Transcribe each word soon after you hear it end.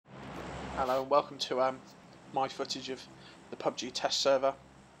Hello and welcome to my footage of the PUBG test server.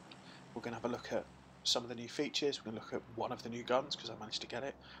 We're going to have a look at some of the new features. We're going to look at one of the new guns because I managed to get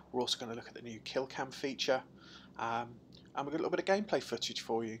it. We're also going to look at the new Killcam feature, and we've got a little bit of gameplay footage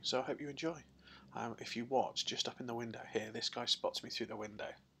for you, so I hope you enjoy. If you watch, just up in the window here, this guy spots me through the window.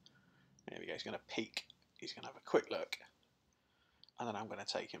 There we go, he's going to peek, he's going to have a quick look, and then I'm going to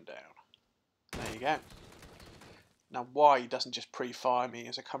take him down. There you go. Now why he doesn't just pre-fire me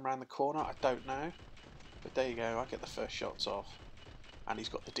as I come around the corner, I don't know. But there you go, I get the first shots off. And he's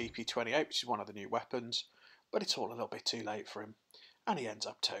got the DP28, which is one of the new weapons. But it's all a little bit too late for him. And he ends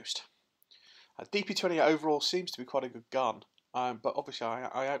up toast. DP28 overall seems to be quite a good gun. But obviously I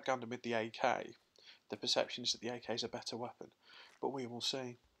outgunned him with the AK. The perception is that the AK is a better weapon. But we will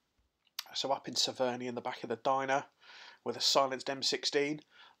see. So up in Severny in the back of the diner with a silenced M16.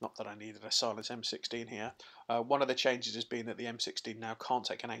 Not that I needed a silenced M16 here. One of the changes has been that the M16 now can't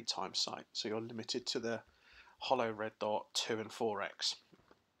take an 8x sight, so you're limited to the hollow red dot 2 and 4x.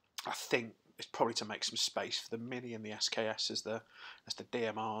 I think it's probably to make some space for the Mini and the SKS as the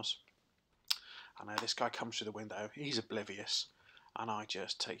DMRs. I know this guy comes through the window, he's oblivious, and I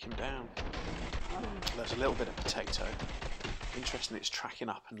just take him down. There's a little bit of potato. Interesting, it's tracking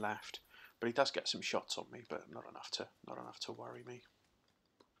up and left, but he does get some shots on me, but not enough to worry me.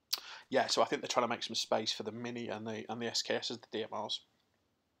 Yeah, so I think they're trying to make some space for the Mini and the SKS as the DMRs.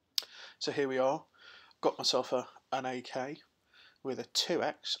 So here we are. Got myself an AK with a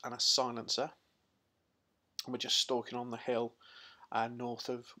 2x and a silencer. And we're just stalking on the hill north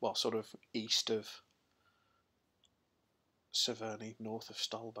of, well, sort of east of Severny, north of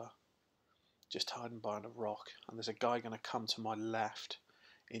Stolba. Just hiding behind a rock. And there's a guy going to come to my left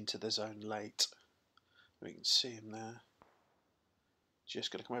into the zone late. We can see him there.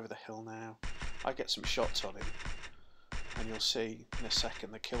 Just going to come over the hill now. I get some shots on him, and you'll see in a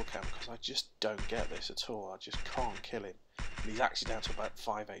second the kill cam, because I just don't get this at all. I just can't kill him. And he's actually down to about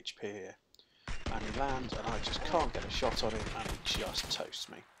 5 HP here. And he lands, and I just can't get a shot on him, and he just toasts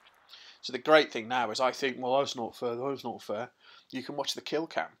me. So the great thing now is I think, well, that's not fair, that's not fair. You can watch the kill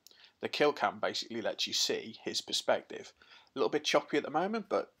cam. The kill cam basically lets you see his perspective. A little bit choppy at the moment,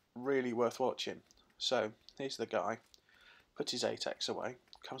 but really worth watching. So here's the guy. Puts his 8x away,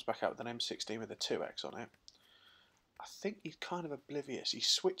 comes back out with an M16 with a 2x on it. I think he's kind of oblivious. He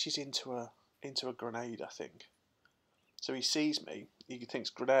switches into a grenade, I think. So he sees me, he thinks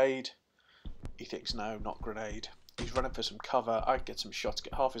grenade, he thinks no, not grenade. He's running for some cover, I get some shots,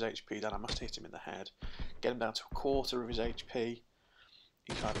 get half his HP down, I must hit him in the head. Get him down to a quarter of his HP.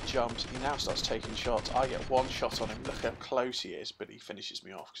 He kind of jumps, he now starts taking shots. I get one shot on him, look how close he is, but he finishes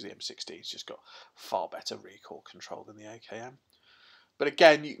me off because the M16's just got far better recoil control than the AKM. But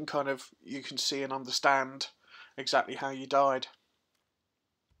again, you can see and understand exactly how you died.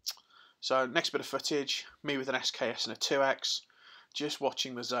 So next bit of footage, me with an SKS and a 2x, just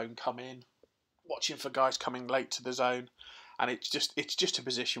watching the zone come in, watching for guys coming late to the zone. And it's just a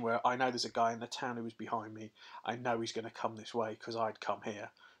position where I know there's a guy in the town who was behind me. I know he's going to come this way because I'd come here.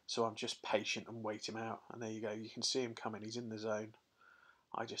 So I'm just patient and wait him out. And there you go. You can see him coming. He's in the zone.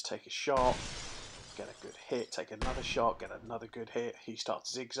 I just take a shot, get a good hit, take another shot, get another good hit. He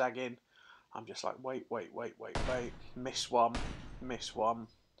starts zigzagging. I'm just like, wait. Miss one.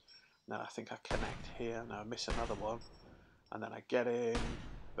 No, I think I connect here. No, I miss another one. And then I get in.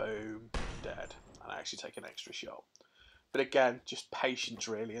 Boom. Dead. And I actually take an extra shot. But again, just patience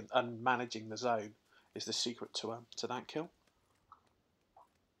really, and managing the zone is the secret to that kill.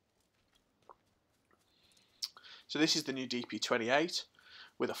 So this is the new DP28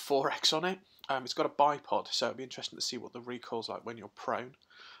 with a 4x on it. It's got a bipod, so it'll be interesting to see what the recoil's like when you're prone.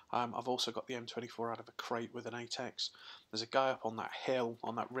 I've also got the M24 out of a crate with an 8x. There's a guy up on that hill,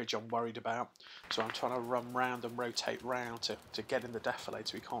 on that ridge I'm worried about, so I'm trying to run round and rotate round to get in the defilade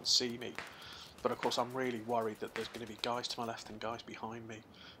so he can't see me. But of course I'm really worried that there's going to be guys to my left and guys behind me.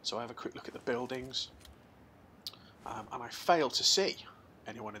 So I have a quick look at the buildings. And I fail to see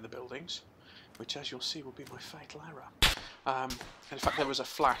anyone in the buildings, which as you'll see will be my fatal error. In fact there was a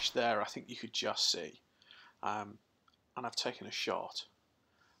flash there I think you could just see. And I've taken a shot.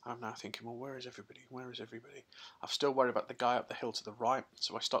 I'm now thinking, well, where is everybody? Where is everybody? I'm still worried about the guy up the hill to the right.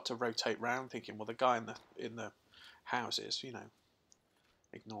 So I start to rotate round thinking, well, the guy in the houses, you know,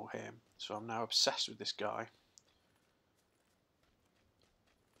 ignore him. So I'm now obsessed with this guy.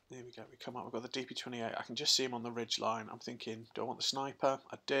 There we go, we come up, we've got the DP28. I can just see him on the ridge line. I'm thinking, do I want the sniper?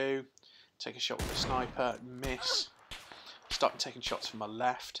 I do. Take a shot with the sniper, miss. Start taking shots from my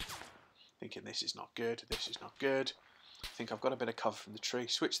left. Thinking this is not good, this is not good. I think I've got a bit of cover from the tree.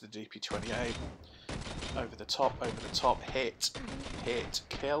 Switch to the DP28. Over the top, hit,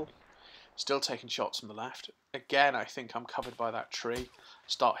 kill. Still taking shots from the left. Again, I think I'm covered by that tree.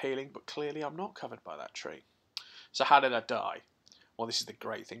 Start healing, but clearly I'm not covered by that tree. So how did I die? Well, this is the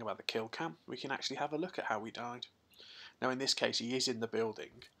great thing about the kill cam. We can actually have a look at how we died. Now, in this case, he is in the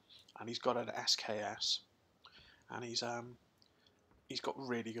building, and he's got an SKS, and he's got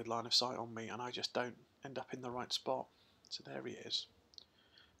really good line of sight on me, and I just don't end up in the right spot. So there he is.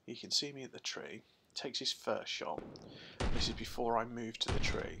 He can see me at the tree. Takes his first shot. This is before I move to the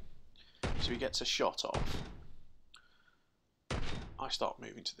tree. So he gets a shot off. I start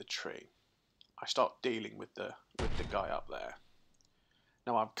moving to the tree. I start dealing with the guy up there.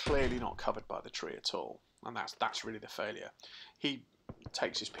 Now I'm clearly not covered by the tree at all, and that's really the failure. He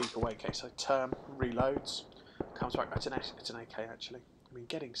takes his peek away in case I turn, reloads, comes back. It's an AK actually. I mean,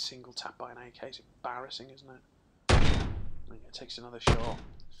 getting single tapped by an AK is embarrassing, isn't it? And it takes another shot,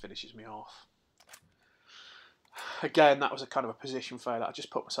 finishes me off. Again, that was a kind of a position failure. I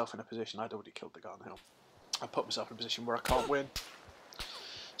just put myself in a position. I'd already killed the guy on the hill. I put myself in a position where I can't win.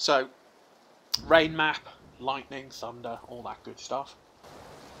 So, rain map, lightning, thunder, all that good stuff.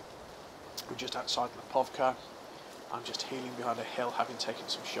 We're just outside Lipovka. I'm just healing behind a hill, having taken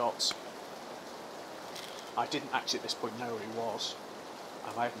some shots. I didn't actually at this point know where he was.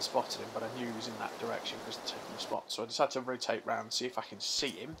 I hadn't spotted him, but I knew he was in that direction because of taking the spot. So I decided to rotate round and see if I can see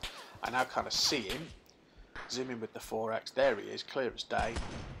him. I now kind of see him. Zoom in with the 4x. There he is, clear as day.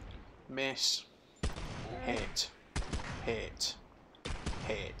 Miss. Hit. Hit.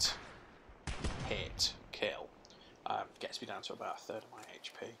 Hit. Hit. Kill. Gets me down to about a third of my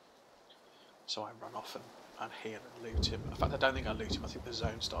HP. So I run off and heal and loot him. In fact, I don't think I loot him. I think the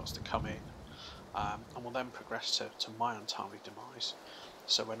zone starts to come in. And will then progress to my untimely demise.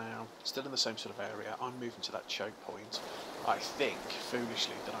 So we're now still in the same sort of area. I'm moving to that choke point. I think,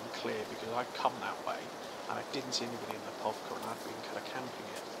 foolishly, that I'm clear because I'd come that way and I didn't see anybody in the Povka and I'd been kind of camping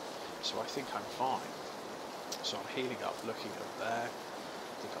it. So I think I'm fine. So I'm healing up, looking over there.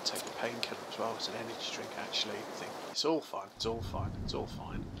 I think I'll take a painkiller as well. It's an energy drink actually. I think it's all fine, it's all fine, it's all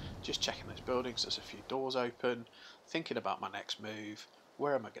fine. Just checking those buildings, there's a few doors open. Thinking about my next move.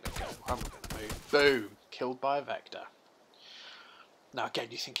 Where am I going to go? How am I going to move? Boom! Killed by a Vector. Now again,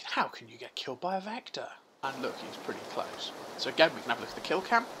 you're thinking, how can you get killed by a Vector? And look, he's pretty close. So again, we can have a look at the kill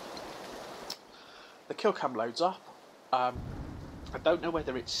cam. The kill cam loads up. I don't know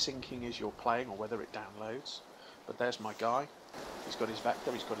whether it's syncing as you're playing or whether it downloads. But there's my guy. He's got his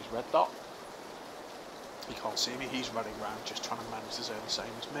Vector, he's got his red dot. He can't see me, he's running around just trying to manage the zone the same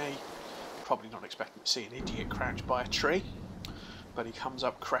as me. Probably not expecting to see an idiot crouched by a tree. But he comes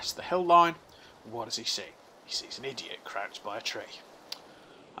up, crests the hill line. What does he see? He sees an idiot crouched by a tree.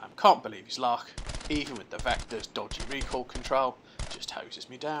 Can't believe his luck. Even with the Vector's dodgy recoil control, just hoses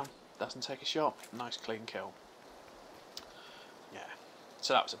me down. Doesn't take a shot. Nice clean kill. Yeah,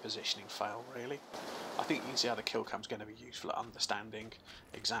 so that was a positioning fail, really. I think you can see how the kill cam's going to be useful at understanding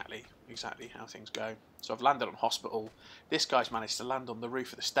exactly how things go. So I've landed on hospital. This guy's managed to land on the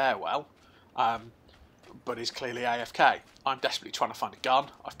roof of the stairwell. But is clearly AFK. I'm desperately trying to find a gun.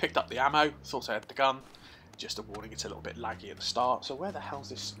 I've picked up the ammo, thought I had the gun. Just a warning, it's a little bit laggy at the start. So where the hell's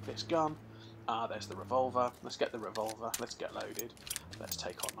this gun? There's the revolver. Let's get the revolver. Let's get loaded. Let's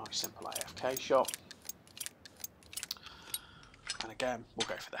take on a nice simple AFK shot. And again, we'll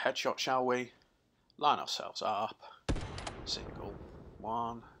go for the headshot, shall we? Line ourselves up. Single.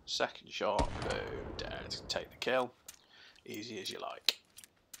 One. Second shot. Boom. Dead. Take the kill. Easy as you like.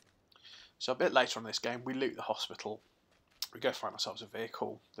 So a bit later on in this game, we loot the hospital. We go find ourselves a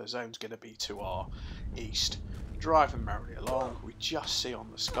vehicle. The zone's going to be to our east. Driving merrily along. We just see on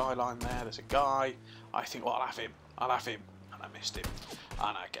the skyline there's a guy. I think, well, I'll have him. And I missed him.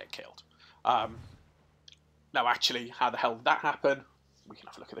 And I get killed. Now, actually, how the hell did that happen? We can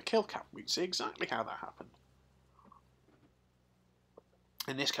have a look at the kill cam. We can see exactly how that happened.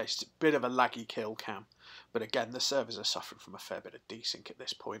 In this case, it's a bit of a laggy kill cam. But again, the servers are suffering from a fair bit of desync at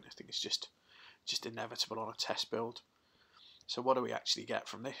this point. I think it's just inevitable on a test build. So what do we actually get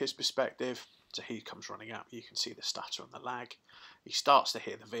from his perspective? So he comes running up. You can see the stutter and the lag. He starts to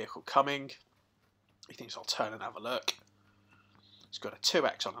hear the vehicle coming. He thinks I'll turn and have a look. He's got a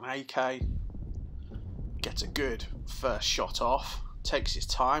 2x on an AK. Gets a good first shot off. Takes his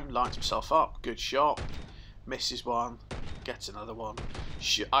time, lines himself up. Good shot. Misses one. Gets another one.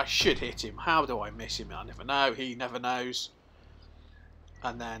 I should hit him. How do I miss him? I never know. He never knows.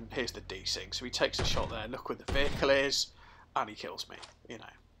 And then here's the desync. So he takes a shot there. Look where the vehicle is. And he kills me, you know.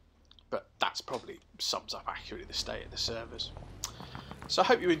 But that's probably sums up accurately the state of the servers. So I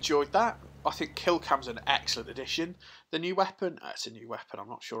hope you enjoyed that. I think Killcam's an excellent addition. The new weapon, it's a new weapon. I'm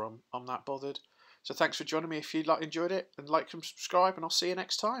not sure I'm that bothered. So thanks for joining me. If you enjoyed it, and like and subscribe, and I'll see you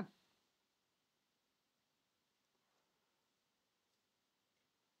next time.